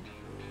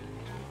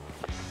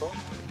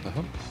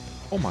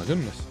 Oh my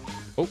goodness.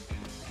 Oh.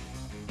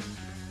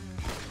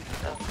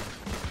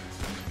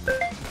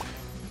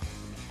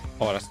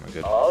 Oh, that's not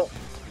good. Oh,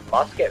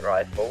 musket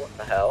rifle. What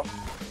the hell?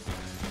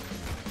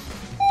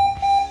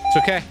 It's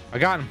okay. I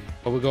got him.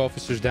 But we go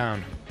officers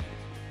down.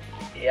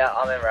 Yeah,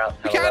 I'm en route.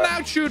 You can't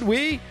outshoot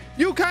me.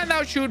 You can't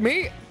outshoot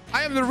me.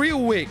 I am the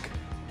real Wick.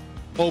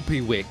 OP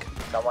Wick.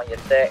 Someone you're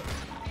sick.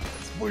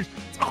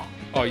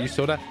 Oh, you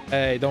saw that?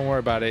 Hey, don't worry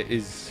about it.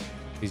 He's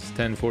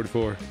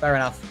 1044. Fair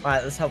enough. All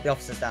right, let's help the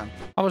officers down.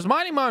 I was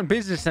minding my own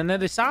business, and then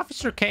this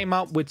officer came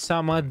up with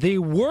some of the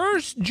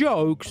worst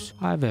jokes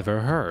I've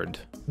ever heard.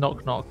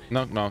 Knock, knock.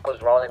 Knock, knock. I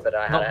was rolling, but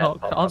I had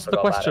knock. Answer the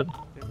question.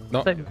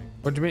 No.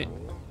 What do you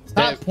mean?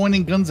 Stop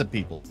pointing guns at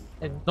people.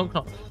 Don't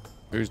knock.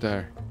 Who's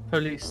there?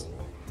 Police.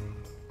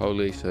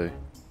 Police who?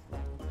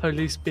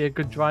 Police be a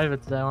good driver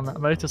today on that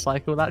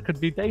motorcycle. That could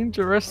be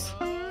dangerous.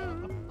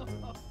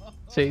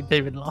 See,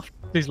 David laughed.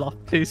 Please laugh.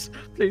 Please.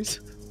 Please.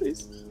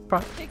 Please.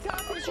 Right.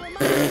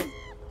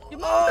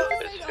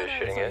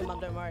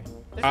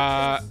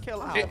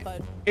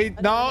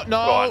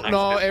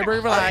 No, everybody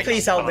relax.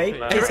 Please help me.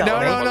 No,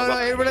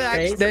 everybody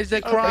relax. There's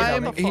a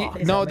crime.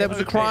 There was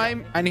a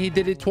crime, and he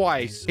did it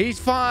twice. He's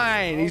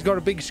fine. He's got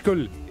a big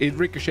skull. It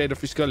ricocheted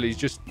off his skull. He's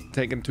just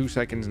taking 2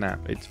 seconds nap.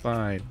 It's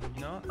fine.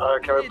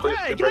 Can we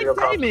please bring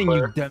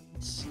your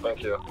cops?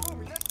 Thank you.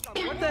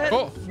 What the hell?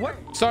 Oh, what?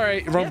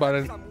 Sorry, wrong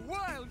button.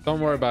 Don't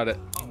worry about it.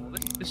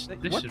 This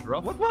is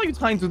rough. What were you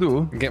trying to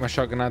do? Get my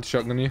shotgun out to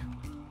shotgun you.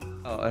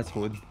 Oh, that's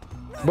good.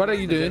 What are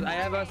you doing? I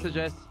have a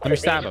suggestion. Let me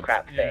stab him.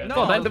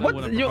 No,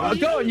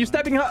 what? You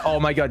stabbing her? Oh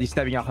my god, he's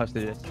stabbing our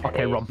hostages.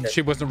 Okay, wrong.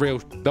 She wasn't real.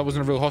 That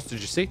wasn't a real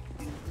hostage, you see?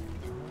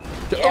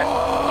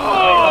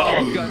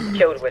 Oh!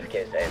 Killed with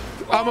kids, Dave.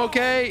 I'm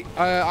okay.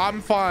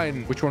 I'm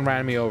fine. Which one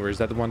ran me over? Is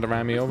that the one that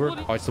ran me over?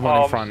 Oh, it's the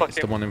one in front. It's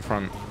the one in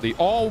front.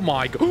 Oh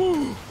my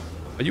god.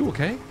 Are you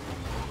okay?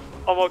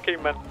 I'm okay,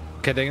 man.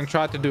 Okay, they're gonna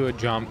try to do a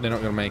jump. They're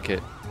not gonna make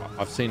it.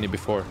 I've seen it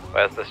before.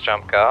 Where's this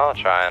jump go? I'll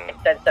try and...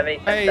 1070,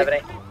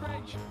 1070.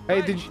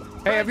 Hey,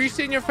 have you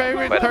seen your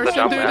favorite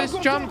person do this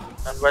jump?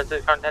 And where's the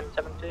current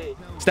 1070?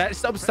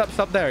 Stop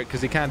there,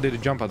 because he can't do the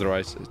jump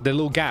otherwise. The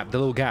little gap.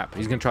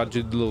 He's gonna try to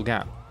do the little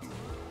gap.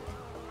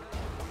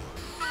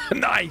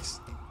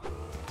 Nice.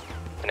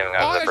 Anyone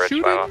over the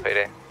bridge by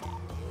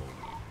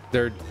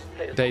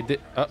PD?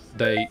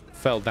 They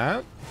fell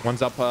down.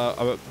 One's up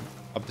the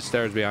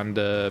stairs behind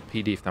the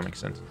PD, if that makes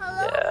sense.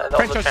 Yeah,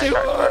 French, I see.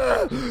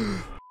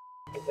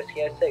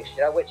 Whiskey 06, do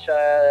you know which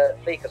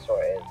Fleeca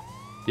store it is?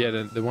 Yeah,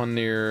 the one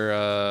near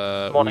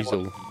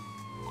Weasel.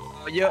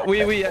 Oh,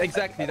 yeah,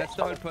 exactly. That's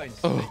the whole point.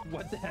 Oh.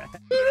 What the heck?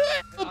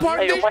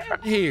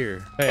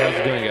 Here. Hey, how's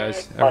it going,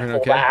 guys? Everything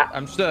okay?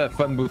 I'm just a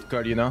phone booth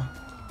call, you know.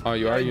 Oh,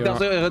 you are?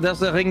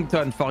 There's a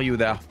ringtone for you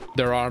there.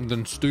 They're armed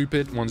and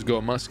stupid. One's got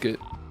a musket.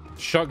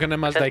 Shotgun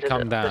them as they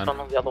come down.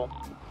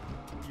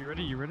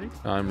 You ready?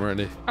 I'm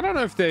ready. I don't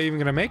know if they're even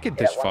gonna make it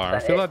this far. I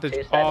feel like they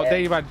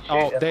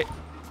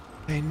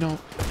know.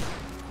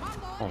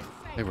 Oh,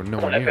 they were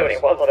nowhere near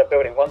us. One's on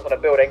a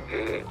building.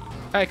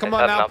 Hey, come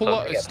on now, pull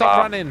up. Stop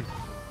running.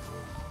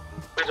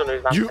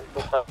 You.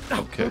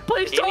 Okay.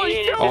 Please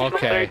don't.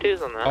 Okay.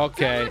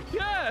 Okay.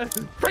 Yeah.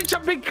 French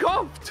have been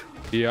copped.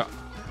 Yeah.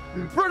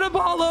 Run them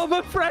all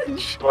over,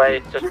 French.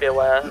 Wait, just be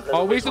aware.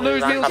 Oh, Weasel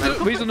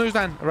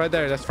Newsland. Right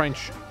there. That's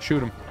French.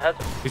 Shoot him.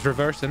 He's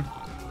reversing.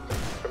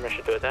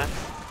 Permission to attack?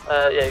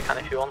 Yeah, you can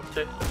if you want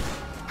to.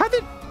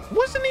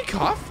 Wasn't he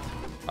cuffed?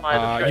 You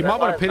might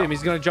want to pin him.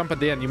 He's going to jump at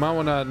the end. You might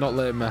want to not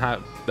let him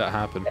that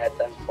happen. Yeah,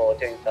 10-4,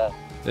 doing that.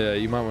 Yeah,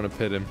 you might want to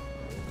pin him.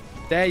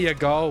 There you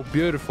go.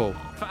 Beautiful.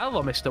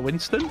 Hello, Mr.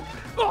 Winston.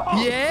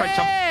 Oh,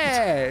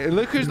 yeah.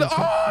 Look who's the...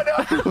 Oh,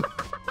 no.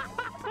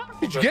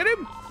 Did you get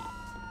him?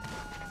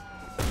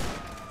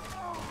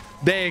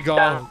 There you go.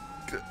 Damn.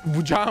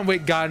 John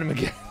Wick got him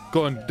again.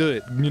 Go on, do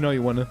it. You know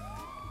you want to.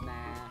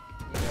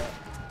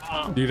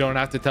 You don't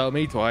have to tell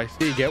me twice.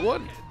 Did you get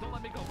one?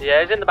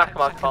 Yeah, he's in the back of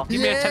my car. Give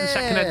me a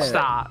 10-second head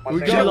start. He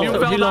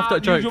laughed at a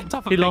joke.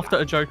 He laughed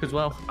at a joke as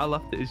well. I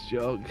laughed at his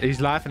joke.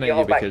 He's laughing at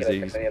you because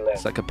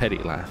it's like a petty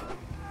laugh.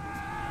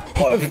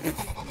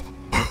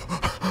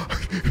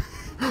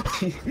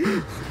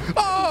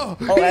 Oh,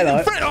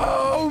 hello.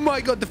 Oh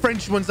my god, the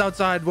French one's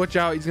outside. Watch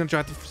out, he's gonna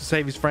try to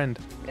save his friend.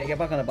 Yeah, get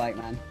back on the bike,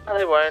 man. No,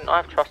 they won't. I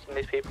have trust in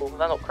these people.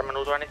 They're not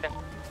criminals or anything.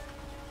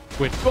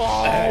 Wait.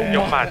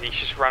 You're mad. You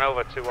just ran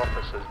over 2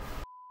 officers.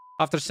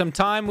 After some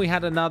time, we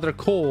had another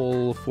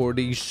call for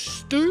these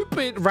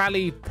stupid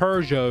rally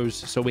Peugeots,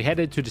 so we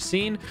headed to the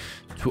scene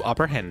to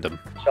apprehend them.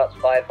 Shots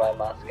fired by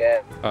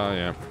musket. Oh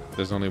yeah,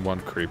 there's only one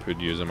creep who'd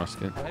use a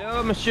musket.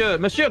 Oh, monsieur,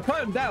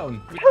 calm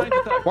down.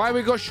 Why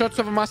we got shots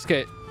of a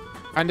musket?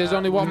 And there's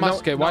only one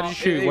musket. Why did you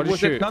shoot? What did you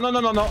shoot? No.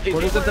 It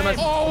wasn't the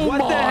musket.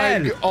 What the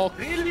hell?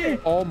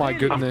 Oh my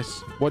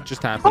goodness. What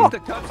just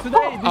happened?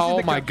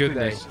 Oh my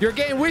goodness. You're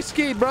getting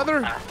whiskeyed,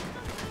 brother.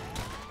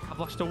 I've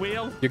lost a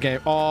wheel. You're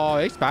getting... Oh,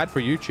 it's bad for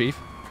you, Chief.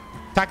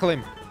 Tackle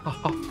him.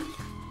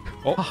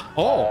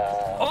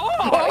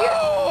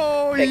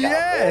 Oh,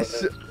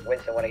 yes.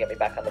 Winston want to get me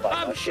back on the bike.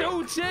 I'm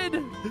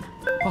shooting.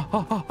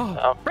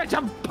 French,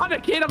 I'm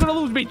panicking. I'm going to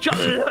lose me.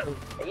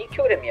 Have you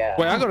killed him yet?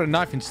 Wait, I got a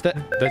knife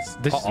instead. This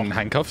isn't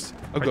handcuffs.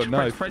 I've got a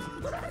knife. Do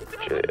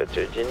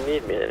you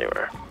need me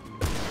anywhere?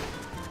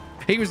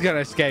 He was going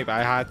to escape.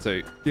 I had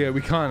to. Yeah,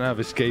 we can't have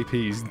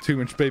escapees. Too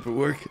much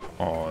paperwork.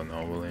 Oh,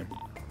 no, William.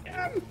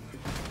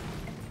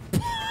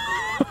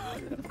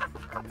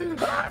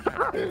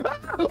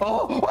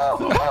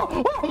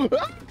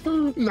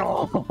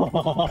 No,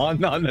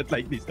 not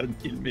like this. Don't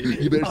kill me.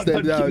 You better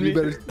stay down. You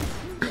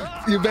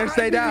better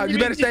stay down. You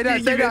better stay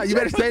down. Stay down. You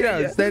better stay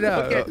down. Stay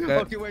down.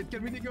 Okay, wait.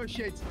 Can we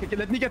negotiate? Okay,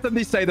 let me get on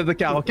this side of the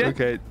car, okay?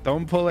 Okay,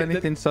 don't pull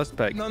anything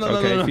suspect. No.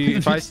 Okay,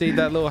 if I see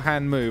that little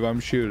hand move, I'm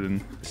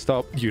shooting.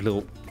 Stop, you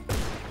little...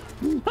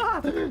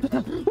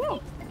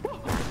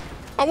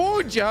 I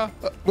warned you.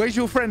 Where's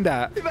your friend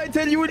at? If I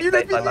tell you, will you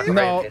let me leave?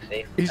 No,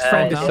 his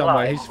friend is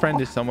somewhere. His friend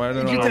is somewhere. I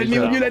don't know. You tell me,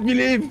 will you let me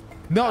leave?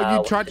 No,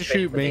 you tried to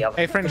shoot me.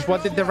 Hey, French,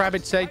 what did the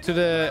rabbit say to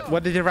the?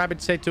 What did the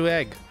rabbit say to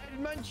Egg?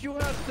 Munch you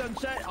up,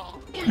 sunshine.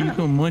 You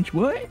gonna munch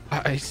what?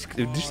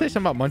 Did you say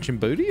something about munching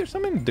booty or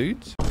something,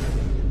 dudes?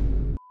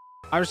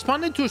 I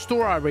responded to a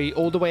story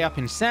all the way up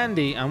in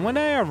Sandy, and when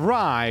I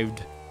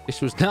arrived,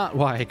 this was not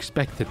what I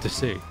expected to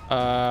see.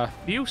 Do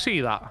you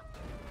see that? Do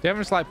you have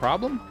a slight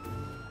problem?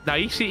 No,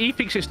 he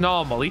thinks it's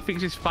normal. He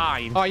thinks it's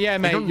fine. Oh yeah,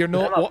 mate, you're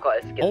not. I've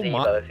got his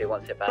gazebo if he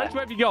wants it back. French,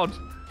 where have you gone?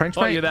 French,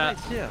 Oh, mate. you're there.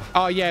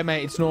 Oh yeah,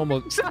 mate, it's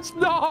normal. That's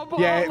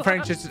normal. Yeah,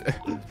 French is.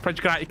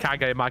 French, get out. You can't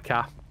get in my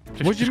car.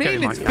 What do you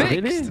mean it's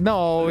fixed?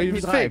 No,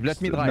 it's fixed.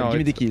 Let me drive. No, Give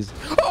me the keys.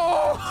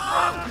 Oh!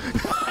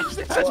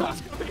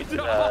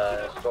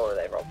 Store are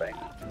they robbing?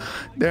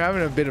 They're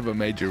having a bit of a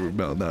major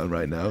meltdown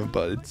right now,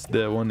 but it's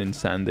the one in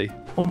Sandy.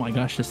 Oh my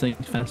gosh, this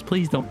thing's fast.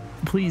 Please don't.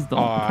 Please don't.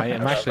 Oh, I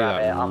am actually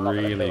a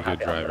really good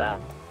driver.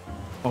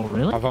 Oh,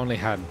 really? I've only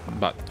had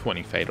about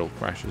 20 fatal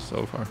crashes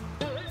so far.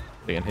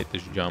 We can hit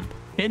this jump.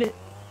 Hit it.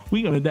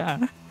 We gonna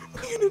die.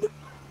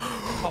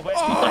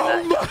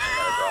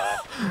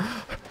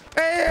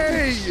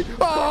 Hey!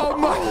 Oh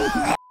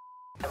my!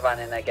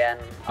 Running again.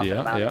 Up Yeah,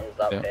 the mountains,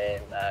 yeah, up yeah.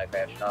 in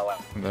Grave Snow.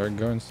 They're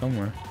going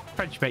somewhere.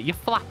 French, mate, you're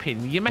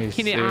flapping. You're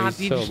making it hard.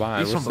 It's so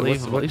bad. It's What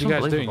unbelievable. are It's you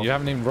guys doing? unbelievable. You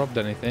haven't even robbed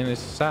anything. It's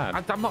sad.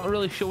 I'm not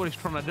really sure what he's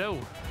trying to do.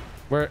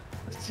 Where?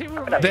 See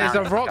where There's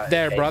a rock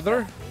there,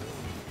 brother.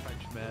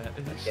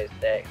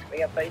 We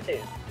got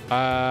 32.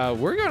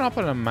 We're going up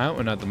on a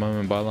mountain at the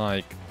moment by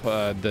like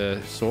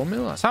the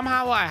sawmill.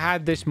 Somehow I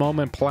had this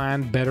moment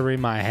planned better in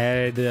my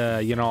head.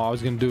 You know, I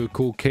was gonna do a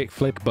cool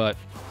kickflip, but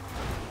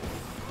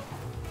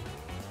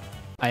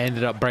I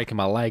ended up breaking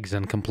my legs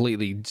and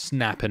completely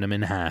snapping them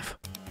in half.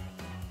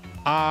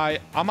 I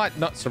might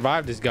not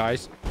survive this,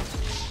 guys.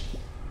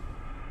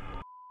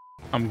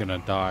 I'm gonna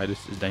die.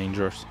 This is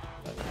dangerous.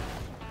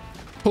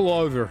 Pull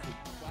over.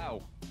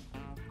 Wow.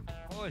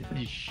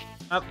 Holy sh...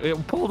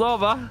 Pulled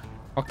over.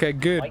 Okay,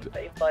 good,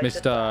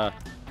 Mr.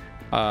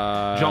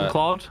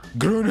 Jean-Claude.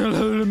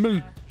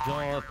 Grunelman.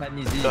 Jean, pas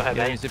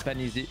easy. C'est pas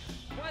easy.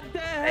 What the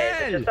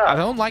hell? I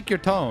don't like your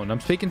tone. I'm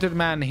speaking to the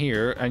man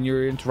here, and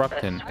you're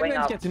interrupting.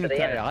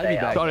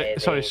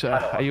 Sorry,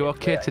 sir. Are you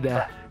okay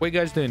today? What are you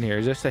guys doing here?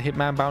 Is this a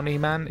Hitman bounty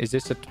man? Is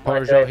this a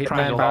Peugeot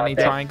Hitman bounty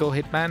triangle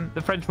Hitman?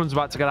 The Frenchman's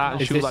about to get out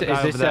and Is shoot this, that guy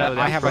is this over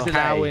there. I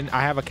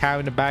have a cow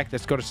in the back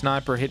that's got a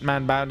sniper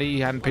Hitman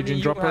bounty and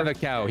pigeon dropper. You have a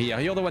cow here.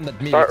 You're the one that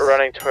Start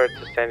running towards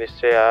the Sandy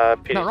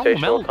PD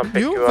station. We'll come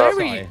pick you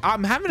up.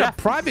 I'm having a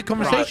private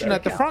conversation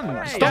at the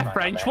front. Stop,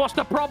 French. What's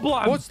the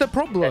problem? What's the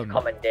problem?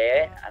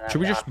 Should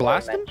we just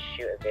blast him?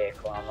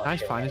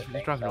 Nice, fine.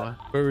 He's driving away.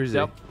 Where is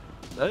he?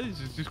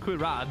 He's just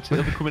quit right.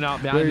 He'll be coming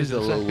out behind Where us is the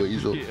in a little second.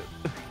 weasel?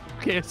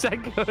 Okay, a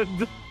second.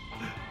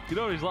 You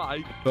know what he's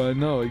like. I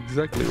know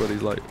exactly what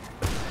he's like.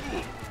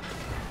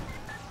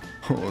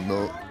 Oh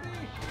no.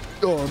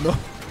 Oh no.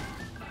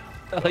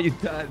 Are you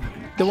done?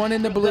 The one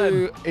in the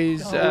blue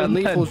is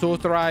lethal's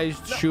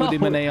authorized. Shoot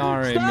him and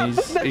AR him.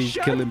 He's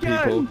killing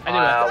people.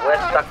 Anyway, we're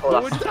stuck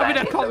all We're just having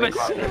a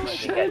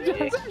conversation.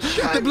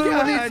 The blue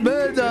one is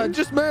murder.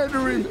 Just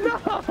murder him.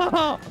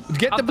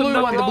 Get the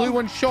blue one. The blue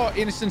one shot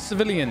innocent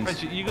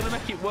civilians. You're gonna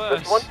make it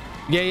worse.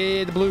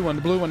 Yeah. The blue one.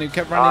 The blue one who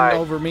kept running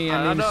over me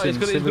and innocent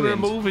He's civilians. gonna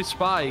remove his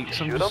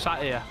spikes. I'm just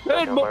sat here.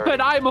 Good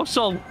Muppet eye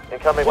muscle.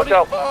 Incoming, watch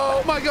out.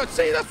 Oh my god,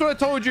 see, that's what I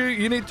told you.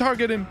 You need to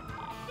target him.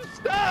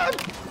 Stop!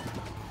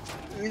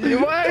 Take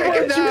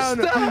him down.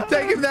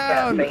 Take him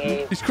down.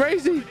 He's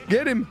crazy.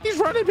 Get him. He's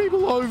running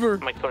people over.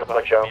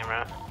 Watch out.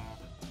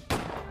 I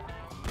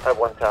have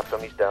one tapped him.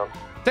 He's down.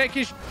 Take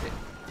his...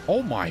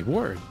 Oh my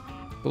word.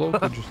 Hello,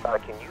 can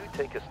you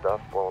take his stuff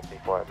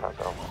before I pass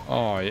out?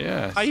 Oh,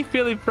 yes. How you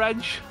feeling,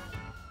 French?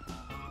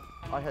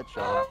 I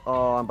headshot.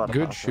 Oh, I'm about to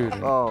Good pass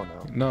shooting. out. Oh,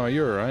 no. No,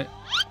 you're all right.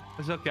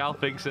 It's okay, I'll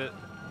fix it.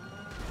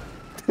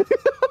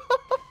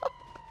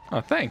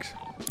 Oh, thanks.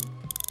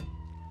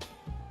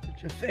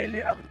 It's a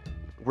failure.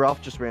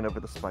 Ralph just ran over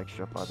the spike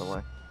strip, by the way.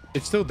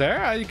 It's still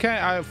there? I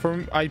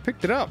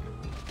picked it up.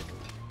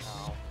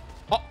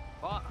 Oh.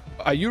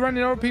 Are you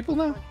running over people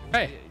now?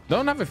 Hey,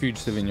 don't have a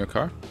fugitive in your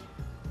car.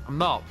 I'm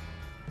not.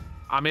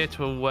 I'm here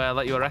to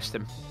let you arrest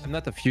him. I'm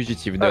not a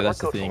fugitive, though. That's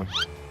the thing.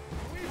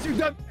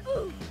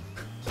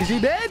 Is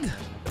he dead?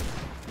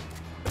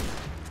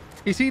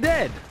 Is he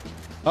dead?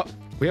 Oh,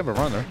 we have a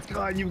runner. Come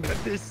on, you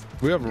got this.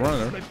 We have a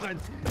runner. My friend.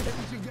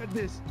 You got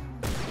this.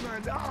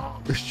 Come on.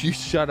 Oh. You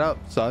shut up,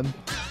 son.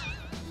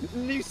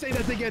 You say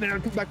that again and I'll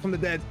come back from the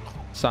dead.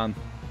 Son.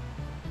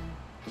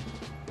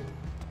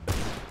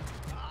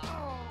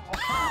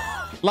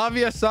 Love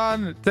you,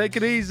 son. Take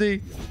it easy.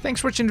 Thanks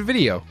for watching the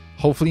video.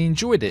 Hopefully you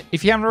enjoyed it.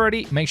 If you haven't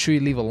already, make sure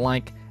you leave a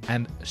like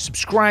and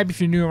subscribe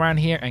if you're new around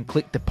here and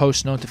click the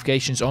post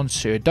notifications on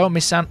so you don't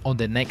miss out on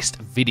the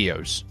next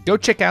videos. Go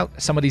check out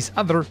some of these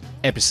other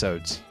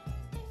episodes.